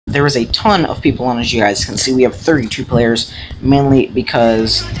there is a ton of people on, as you guys can see. We have 32 players, mainly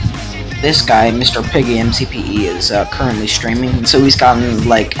because this guy, Mr. Piggy MCPE, is currently streaming, and so he's gotten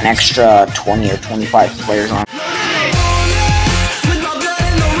like an extra 20 or 25 players on.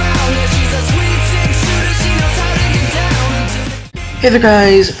 Hey there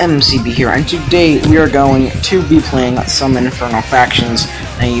guys, MCB here, and today we are going to be playing some Infernal Factions.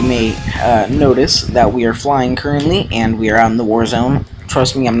 Now you may notice that we are flying currently, and we are out in the war zone.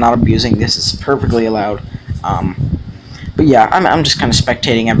 Trust me, I'm not abusing this, it's perfectly allowed. But yeah, I'm just kind of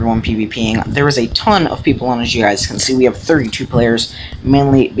spectating everyone PvPing. There is a ton of people on, as you guys can see. We have 32 players,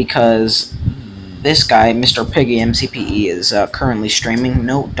 mainly because this guy, Mr. Piggy MCPE, is currently streaming.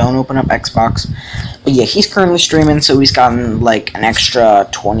 No, don't open up Xbox. But yeah, he's currently streaming, so he's gotten like an extra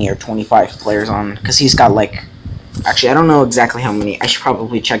 20 or 25 players on, because he's got like, actually I don't know exactly how many, I should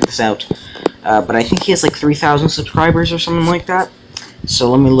probably check this out, but I think he has like 3,000 subscribers or something like that.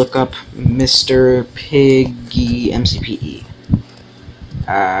 So let me look up Mr. Piggy MCPE.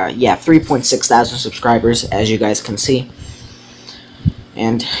 Yeah, 3.6 thousand subscribers, as you guys can see.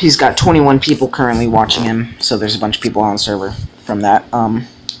 And he's got 21 people currently watching him, so there's a bunch of people on the server from that.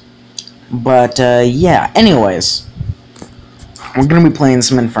 But yeah, anyways, we're gonna be playing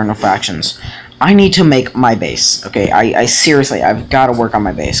some Infernal Factions. I need to make my base, okay? I seriously, I've got to work on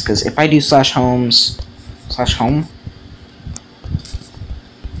my base, because if I do /home,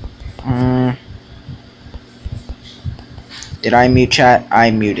 did I mute chat?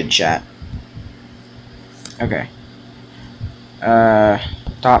 I muted chat. Okay.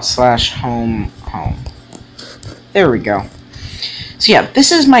 /home. There we go. So yeah,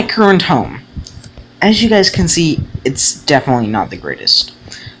 this is my current home. As you guys can see, it's definitely not the greatest.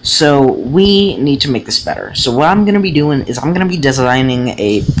 So we need to make this better. So what I'm going to be doing is I'm going to be designing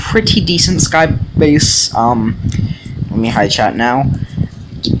a pretty decent SKYBASE. Let me hide chat now.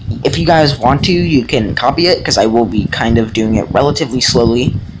 If you guys want to, you can copy it, because I will be kind of doing it relatively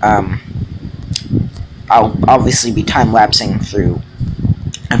slowly. I'll obviously be time-lapsing through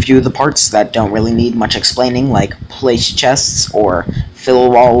a few of the parts that don't really need much explaining, like place chests or fill a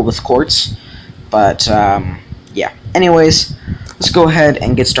wall with quartz. But, yeah. Anyways, let's go ahead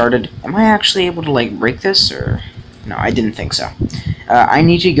and get started. Am I actually able to, like, break this, or... No, I didn't think so. I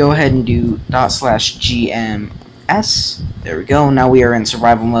need to go ahead and do /GMS. There we go. Now we are in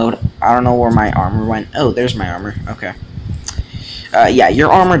survival mode. I don't know where my armor went. Oh, there's my armor. Okay. Yeah,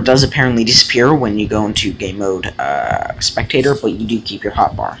 your armor does apparently disappear when you go into game mode spectator, but you do keep your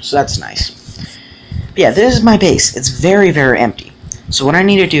hotbar, so that's nice. But yeah, this is my base. It's very, very empty. So what I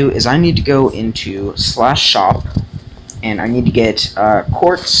need to do is I need to go into /shop, and I need to get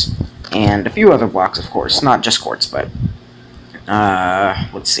quartz and a few other blocks, of course. Not just quartz, but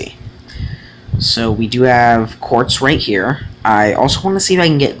let's see. So we do have quartz right here. I also want to see if I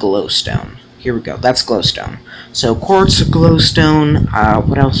can get glowstone. Here we go. That's glowstone. So quartz, glowstone,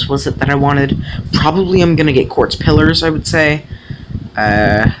 what else was it that I wanted? Probably I'm gonna get quartz pillars, I would say.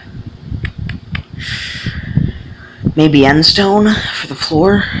 Maybe endstone for the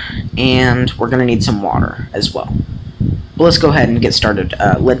floor, and we're gonna need some water as well. But let's go ahead and get started.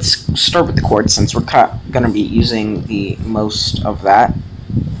 Let's start with the quartz, since we're gonna be using the most of that.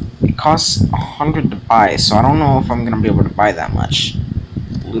 It costs 100 to buy, so I don't know if I'm gonna be able to buy that much.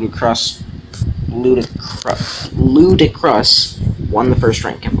 Ludicrous won the first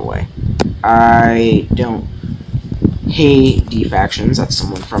rank giveaway. I don't hate DXTory, that's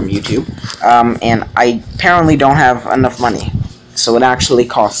someone from YouTube, and I apparently don't have enough money, so it actually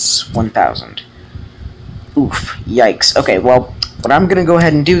costs 1,000. Oof, yikes. Okay, well, what I'm gonna go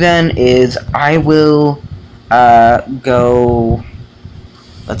ahead and do then is I will go,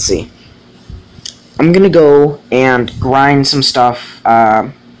 let's see, I'm gonna go and grind some stuff,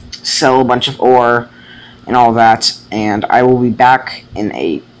 sell a bunch of ore and all that, and I will be back in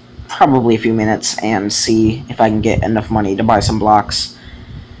probably a few minutes and see if I can get enough money to buy some blocks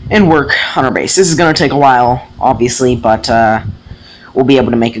and work on our base. This is going to take a while, obviously, but we'll be able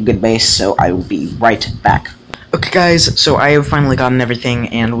to make a good base, so I will be right back. Okay guys, so I have finally gotten everything,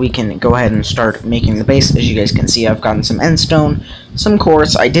 and we can go ahead and start making the base. As you guys can see, I've gotten some endstone, some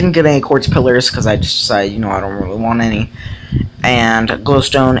quartz. I didn't get any quartz pillars because I just decided, you know, I don't really want any. And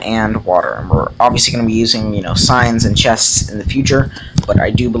glowstone and water. And we're obviously going to be using, you know, signs and chests in the future, but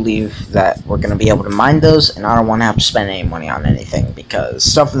I do believe that we're going to be able to mine those, and I don't want to have to spend any money on anything, because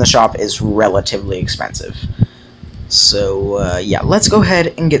stuff in the shop is relatively expensive. So, yeah, let's go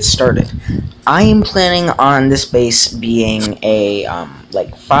ahead and get started. I am planning on this base being a,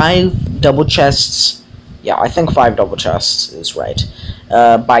 like, 5 double chests. Yeah, I think 5 double chests is right.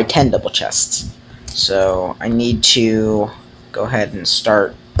 By 10 double chests. So, I need to go ahead and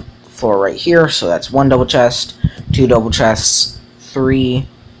start floor right here, so that's 1 double chest, 2 double chests, 3,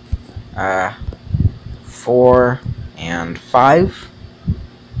 4, and 5.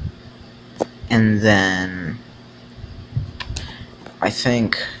 And then I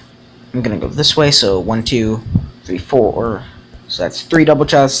think I'm gonna go this way, so 1, 2, 3, 4. So that's 3 double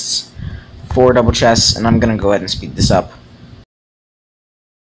chests, 4 double chests, and I'm gonna go ahead and speed this up.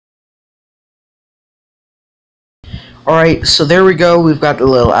 Alright, so there we go, we've got the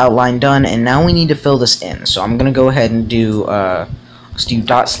little outline done, and now we need to fill this in. So I'm gonna go ahead and do let's do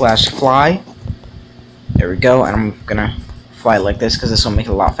 /fly. There we go, and I'm gonna fly like this because this will make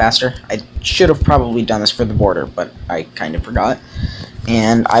it a lot faster. I should have probably done this for the border, but I kind of forgot.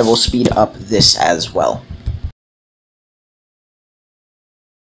 And I will speed up this as well.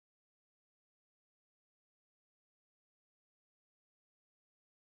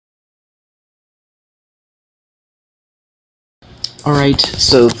 Alright,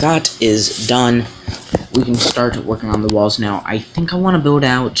 so that is done. We can start working on the walls now. I think I want to build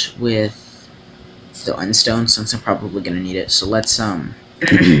out with the endstone since I'm probably going to need it. So let's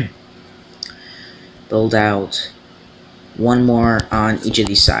build out one more on each of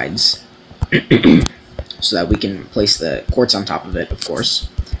these sides so that we can place the quartz on top of it, of course.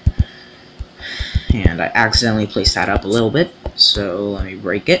 And I accidentally placed that up a little bit, so let me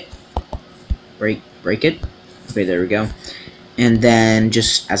break it. Break it. Okay, there we go. And then,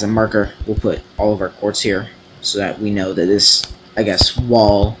 just as a marker, we'll put all of our quartz here, so that we know that this, I guess,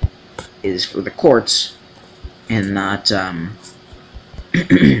 wall is for the quartz, and not,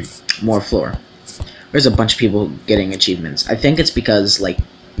 more floor. There's a bunch of people getting achievements. I think it's because, like,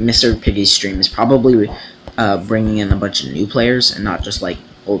 Mr. Piggy's stream is probably, bringing in a bunch of new players, and not just, like,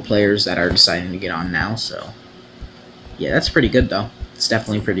 old players that are deciding to get on now, so... Yeah, that's pretty good, though. It's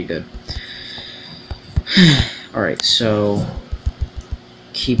definitely pretty good. Alright, so...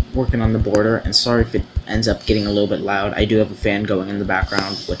 keep working on the border, and sorry if it ends up getting a little bit loud. I do have a fan going in the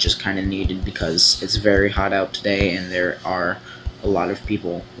background, which is kind of needed because it's very hot out today, and there are a lot of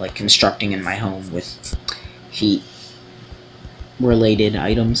people, like, constructing in my home with heat-related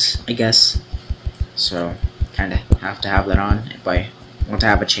items, I guess. So, kind of have to have that on if I want to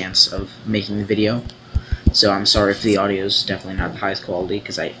have a chance of making the video. So I'm sorry if the audio is definitely not the highest quality,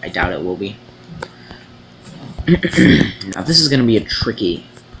 because I doubt it will be. Now this is going to be a tricky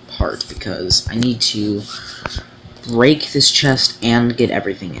part because I need to break this chest and get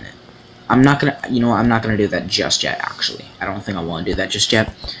everything in it. I'm not gonna, I'm not gonna do that just yet. Actually, I don't think I want to do that just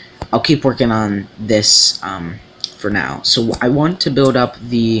yet. I'll keep working on this for now. So I want to build up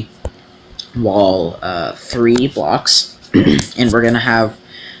the wall 3 blocks, and we're gonna have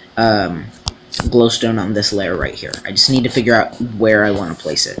glowstone on this layer right here. I just need to figure out where I want to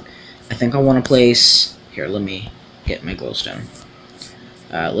place it. I think I want to place. Here, let me get my glowstone.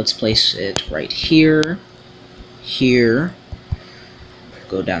 Let's place it right here. Here.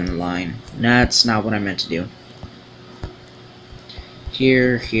 Go down the line. That's not what I meant to do.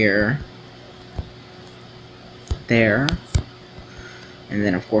 Here, here. There. And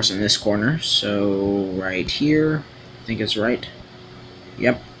then, of course, in this corner. So, right here. I think it's right.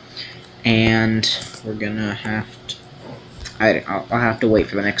 Yep. And we're gonna have to... I'll have to wait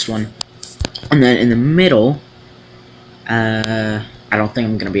for the next one. And then in the middle, I don't think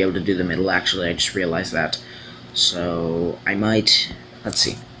I'm going to be able to do the middle, actually. I just realized that. So, I might... Let's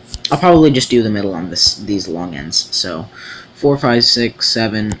see. I'll probably just do the middle on these long ends. So, 4, 5, 6,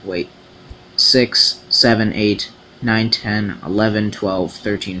 7... Wait. 6, 7, 8, 9, 10, 11, 12,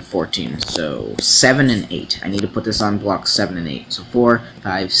 13, 14. So, 7 and 8. I need to put this on blocks 7 and 8. So, 4,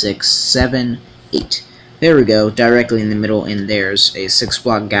 5, 6, 7, 8. There we go. Directly in the middle, and there's a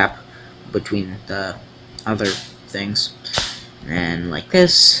 6-block gap between the other things, and like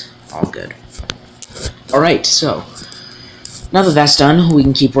this, all good. Alright, so now that that's done, we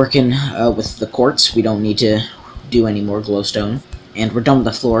can keep working with the quartz. We don't need to do any more glowstone, and we're done with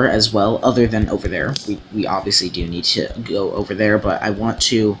the floor as well, other than over there. We obviously do need to go over there, but I want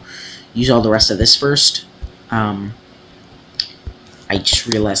to use all the rest of this first. I just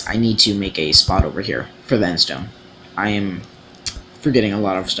realized I need to make a spot over here for the endstone. I am forgetting a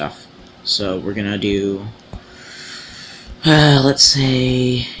lot of stuff. So we're gonna do, let's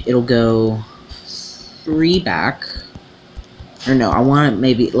say it'll go 3 back, or no, I want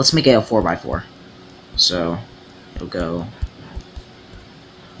to let's make it a 4x4. So it'll go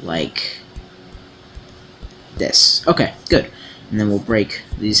like this. Okay, good. And then we'll break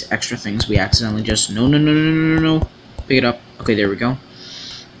these extra things we accidentally just, no, pick it up. Okay, there we go.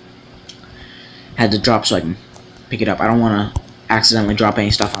 Had to drop so I can pick it up. I don't want to accidentally drop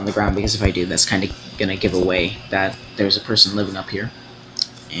any stuff on the ground, because if I do, that's kind of gonna give away that there's a person living up here.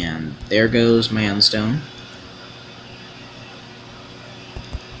 And there goes my unstone.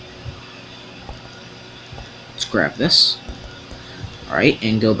 Let's grab this. Alright,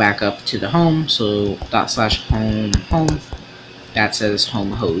 and go back up to the home. So /home home. That says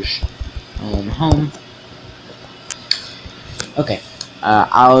home hoj. Home. Okay.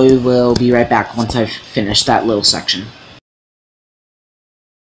 I will be right back once I've finished that little section.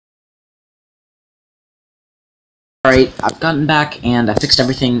 Alright, I've gotten back and I fixed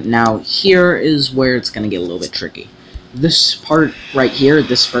everything. Now here is where it's going to get a little bit tricky. This part right here,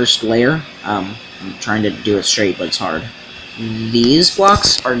 this first layer, I'm trying to do it straight, but it's hard. These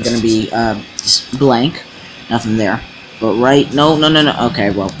blocks are going to be blank, nothing there. But no, okay,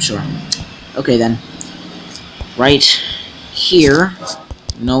 well, sure. Okay then, right here,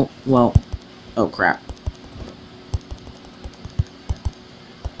 no, well, oh crap.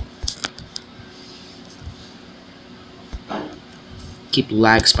 Keep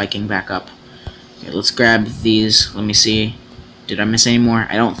lag spiking back up. Okay, let's grab these. Let me see. Did I miss any more?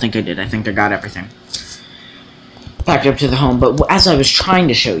 I don't think I did. I think I got everything. Back up to the home, but as I was trying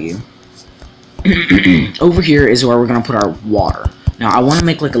to show you, over here is where we're going to put our water. Now, I want to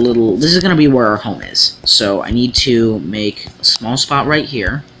make like a little... This is going to be where our home is. So, I need to make a small spot right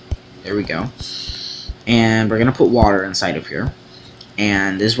here. There we go. And we're going to put water inside of here.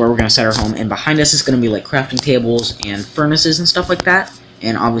 And this is where we're going to set our home. And behind us is going to be like crafting tables and furnaces and stuff like that.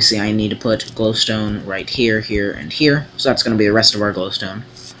 And obviously I need to put glowstone right here, here, and here. So that's going to be the rest of our glowstone.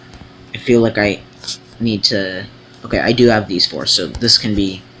 I feel like I need to... Okay, I do have these four. So this can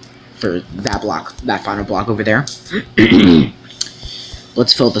be for that block, that final block over there.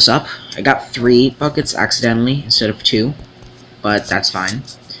 Let's fill this up. I got 3 buckets accidentally instead of 2. But that's fine.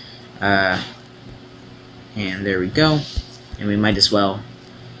 And there we go. And we might as well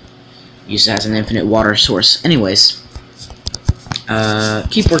use it as an infinite water source. Anyways,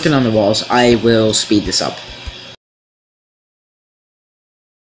 keep working on the walls. I will speed this up.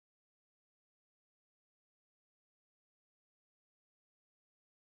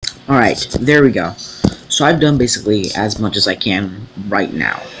 Alright, there we go. So I've done basically as much as I can right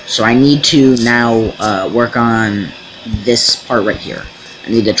now. So I need to now work on this part right here. I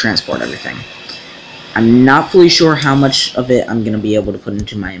need to transport everything. I'm not fully sure how much of it I'm going to be able to put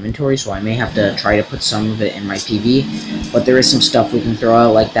into my inventory, so I may have to try to put some of it in my PV, but there is some stuff we can throw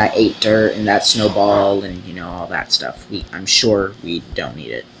out, like that 8 dirt and that snowball and, you know, all that stuff. I'm sure we don't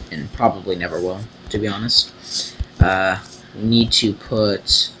need it, and probably never will, to be honest. We need to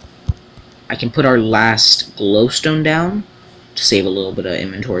put... I can put our last glowstone down to save a little bit of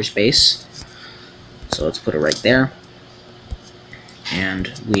inventory space. So let's put it right there.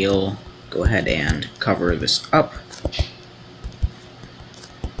 And we'll go ahead and cover this up.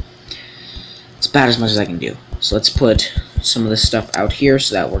 It's about as much as I can do. So let's put some of this stuff out here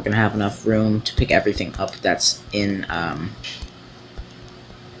so that we're going to have enough room to pick everything up that's in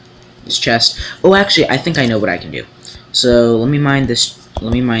this chest. Oh, actually, I think I know what I can do. So let me mine this.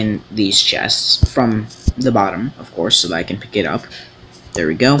 Let me mine these chests from the bottom, of course, so that I can pick it up. There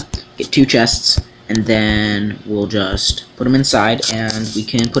we go. Get 2 chests, and then we'll just put them inside, and we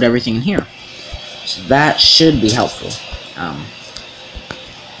can put everything in here. So that should be helpful,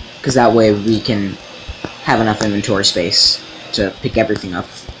 because that way we can have enough inventory space to pick everything up.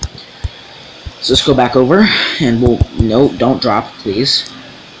 So let's go back over, and we'll... No, don't drop, please.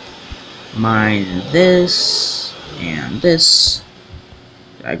 Mine this, and this.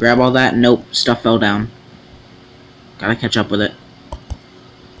 Did I grab all that? Nope, stuff fell down. Gotta catch up with it.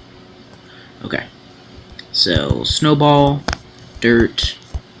 Okay. So, snowball, dirt,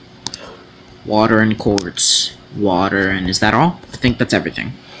 water, and quartz. Water, and is that all? I think that's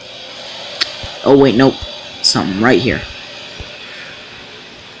everything. Oh, wait, nope. Something right here.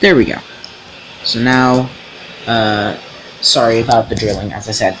 There we go. So now, sorry about the drilling. As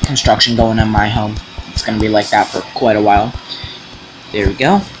I said, construction going on my home. It's gonna be like that for quite a while. There we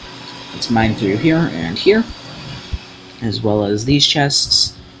go. Let's mine through here and here, as well as these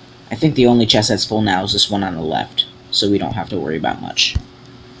chests. I think the only chest that's full now is this one on the left, so we don't have to worry about much.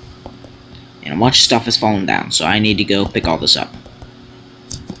 And much stuff has fallen down, so I need to go pick all this up.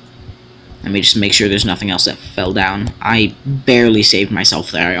 Let me just make sure there's nothing else that fell down. I barely saved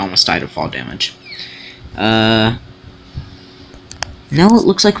myself there. I almost died of fall damage. No, it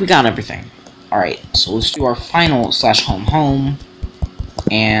looks like we got everything. Alright, so let's do our final /home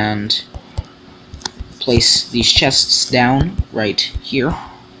and place these chests down right here.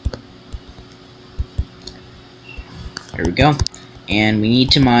 There we go. And we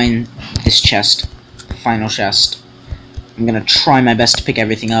need to mine this chest, the final chest. I'm gonna try my best to pick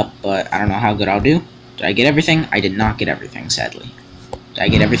everything up, but I don't know how good I'll do. Did I get everything? I did not get everything, sadly. Did I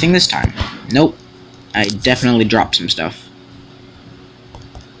get everything this time? Nope. I definitely dropped some stuff.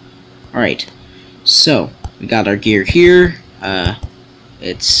 Alright. So, we got our gear here.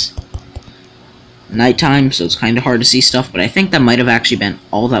 It's nighttime, so it's kind of hard to see stuff, but I think that might have actually been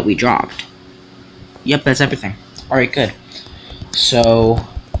all that we dropped. Yep, that's everything. Alright, good. So,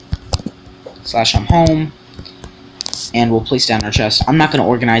 slash I'm home, and we'll place down our chest. I'm not going to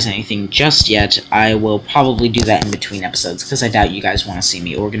organize anything just yet. I will probably do that in between episodes, because I doubt you guys want to see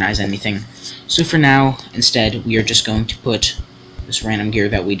me organize anything. So for now, instead, we are just going to put this random gear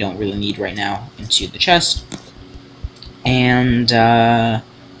that we don't really need right now into the chest. And,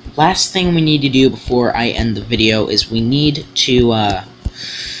 last thing we need to do before I end the video is we need to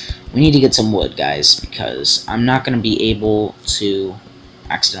get some wood, guys, because I'm not going to be able to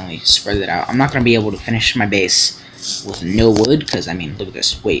accidentally spread it out. I'm not going to be able to finish my base with no wood, because, I mean, look at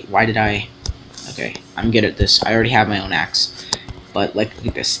this. Wait, why did I... Okay, I'm good at this. I already have my own axe. But, like, look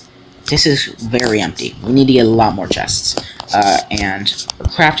at this. This is very empty. We need to get a lot more chests. And our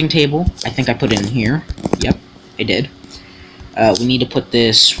crafting table, I think I put it in here. Yep, I did. We need to put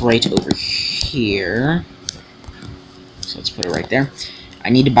this right over here. So let's put it right there. I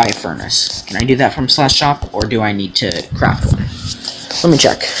need to buy a furnace. Can I do that from /shop, or do I need to craft one? Let me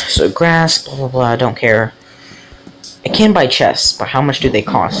check. So grass, blah blah blah, I don't care. I can buy chests, but how much do they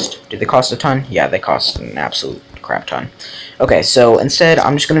cost? Do they cost a ton? Yeah, they cost an absolute crap ton. Okay, so instead,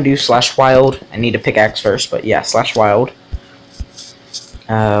 I'm just gonna do /wild. I need a pickaxe first, but yeah, /wild.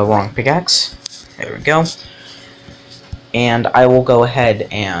 Wrong pickaxe. There we go. And I will go ahead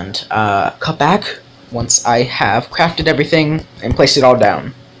and cut back once I have crafted everything and placed it all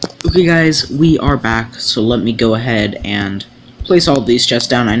down. Okay guys, we are back, so let me go ahead and place all these chests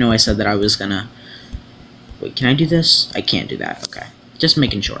down. I know I said that I was gonna... Wait, can I do this? I can't do that, okay. Just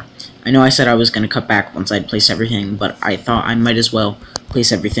making sure. I know I said I was gonna cut back once I'd place everything, but I thought I might as well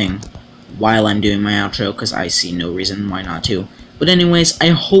place everything while I'm doing my outro, because I see no reason why not to. But anyways, I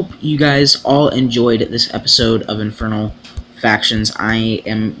hope you guys all enjoyed this episode of Infernal Factions. I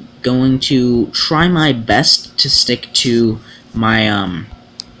am going to try my best to stick to my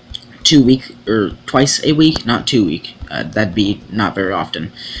 2 week, or twice a week, not 2 week, that'd be not very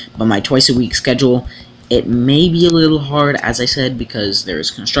often, but my twice a week schedule. It may be a little hard, as I said, because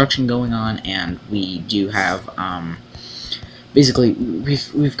there's construction going on, and we do have, basically,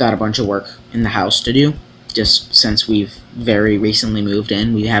 we've got a bunch of work in the house to do, just since we've very recently moved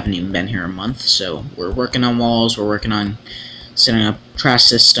in. We haven't even been here a month, so we're working on walls, we're working on setting up trash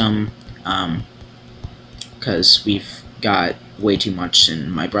system, because we've got way too much,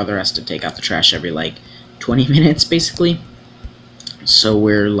 and my brother has to take out the trash every, like, 20 minutes, basically. So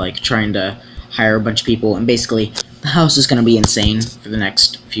we're, like, trying to hire a bunch of people, and basically, the house is going to be insane for the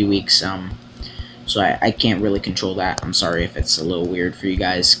next few weeks, so I can't really control that. I'm sorry if it's a little weird for you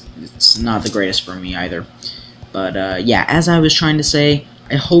guys. It's not the greatest for me either. But, yeah, as I was trying to say,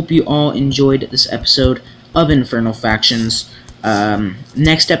 I hope you all enjoyed this episode of Infernal Factions.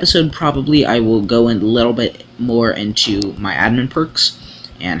 Next episode, probably, I will go in a little bit more into my admin perks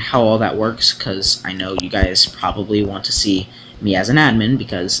and how all that works, because I know you guys probably want to see me as an admin,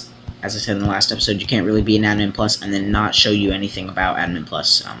 because, as I said in the last episode, you can't really be an admin plus and then not show you anything about admin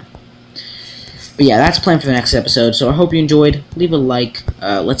plus. But yeah, that's planned for the next episode, so I hope you enjoyed. Leave a like.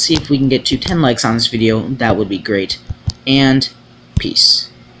 Let's see if we can get to 10 likes on this video. That would be great. And peace.